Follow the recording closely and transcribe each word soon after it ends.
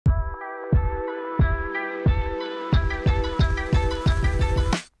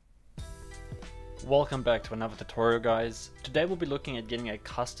Welcome back to another tutorial, guys. Today we'll be looking at getting a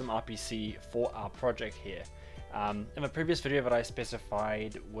custom RPC for our project here. In the previous video that I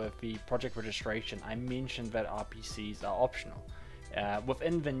specified with the project registration, I mentioned that RPCs are optional.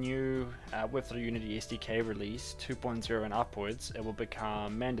 Within the new Web3Unity SDK release 2.0 and upwards, it will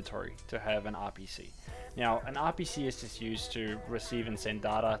become mandatory to have an RPC. Now, an RPC is just used to receive and send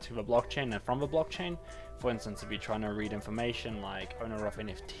data to the blockchain and from the blockchain. For instance, if you're trying to read information like owner of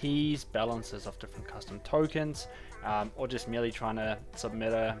NFTs, balances of different custom tokens, or just merely trying to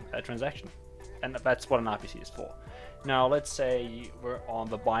submit a transaction. And that's what an RPC is for. Now, let's say we're on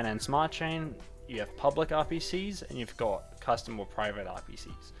the Binance Smart Chain. You have public RPCs and you've got custom or private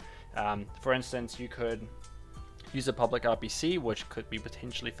RPCs. For instance, you could use a public RPC, which could be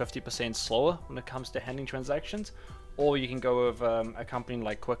potentially 50% slower when it comes to handling transactions, or you can go with a company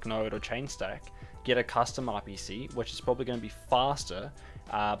like QuickNode or ChainStack, get a custom RPC, which is probably going to be faster,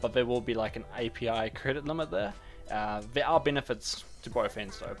 but there will be like an API credit limit there. There are benefits to both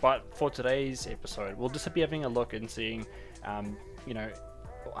ends though, but for today's episode, we'll just be having a look and seeing, you know,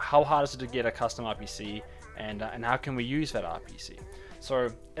 how hard is it to get a custom RPC, and how can we use that RPC. So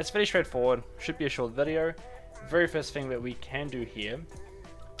it's very straightforward, should be a short video. Very first thing that we can do here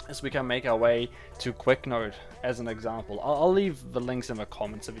is we can make our way to QuickNode as an example. I'll leave the links in the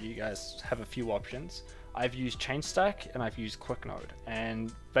comments if you guys have a few options. I've used ChainStack and I've used QuickNode,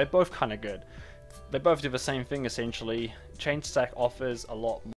 and they're both kind of good. They both do the same thing essentially. ChainStack offers a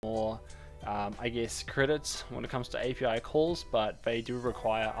lot more I guess credits when it comes to API calls, but they do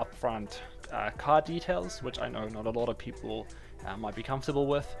require upfront card details, which I know not a lot of people might be comfortable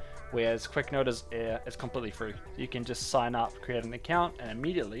with. Whereas QuickNode is completely free. You can just sign up, create an account, and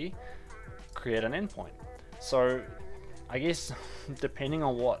immediately create an endpoint. So I guess depending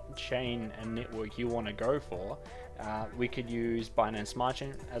on what chain and network you want to go for, we could use Binance Smart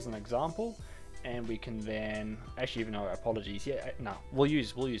Chain as an example, and we can then actually, even though apologies, we'll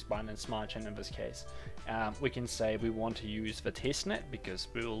use Binance Smart Chain in this case. We can say we want to use the testnet because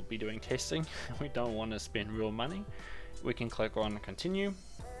we will be doing testing. We don't want to spend real money. We can click on continue.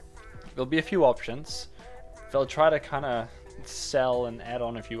 There'll be a few options. They'll try to kind of sell and add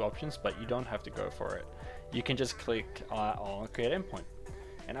on a few options, but you don't have to go for it. You can just click on create endpoint.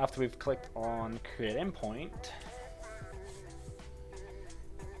 And after we've clicked on create endpoint,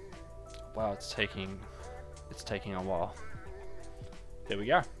 wow, it's taking a while. There we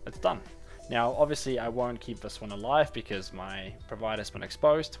go, it's done. Now, obviously I won't keep this one alive because my provider's been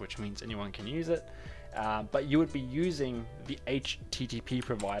exposed, which means anyone can use it. But you would be using the HTTP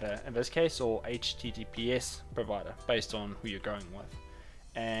provider in this case, or HTTPS provider, based on who you're going with.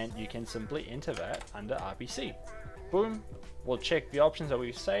 And you can simply enter that under RPC. Boom, we'll check the options that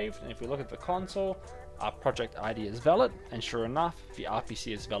we've saved, and if we look at the console, our project ID is valid, and sure enough, the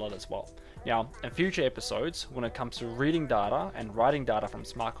RPC is valid as well. Now, in future episodes, when it comes to reading data and writing data from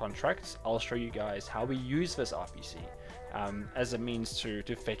smart contracts, I'll show you guys how we use this RPC as a means to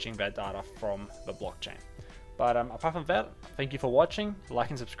fetching that data from the blockchain. But apart from that, thank you for watching. Like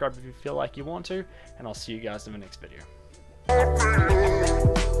and subscribe if you feel like you want to, and I'll see you guys in the next video.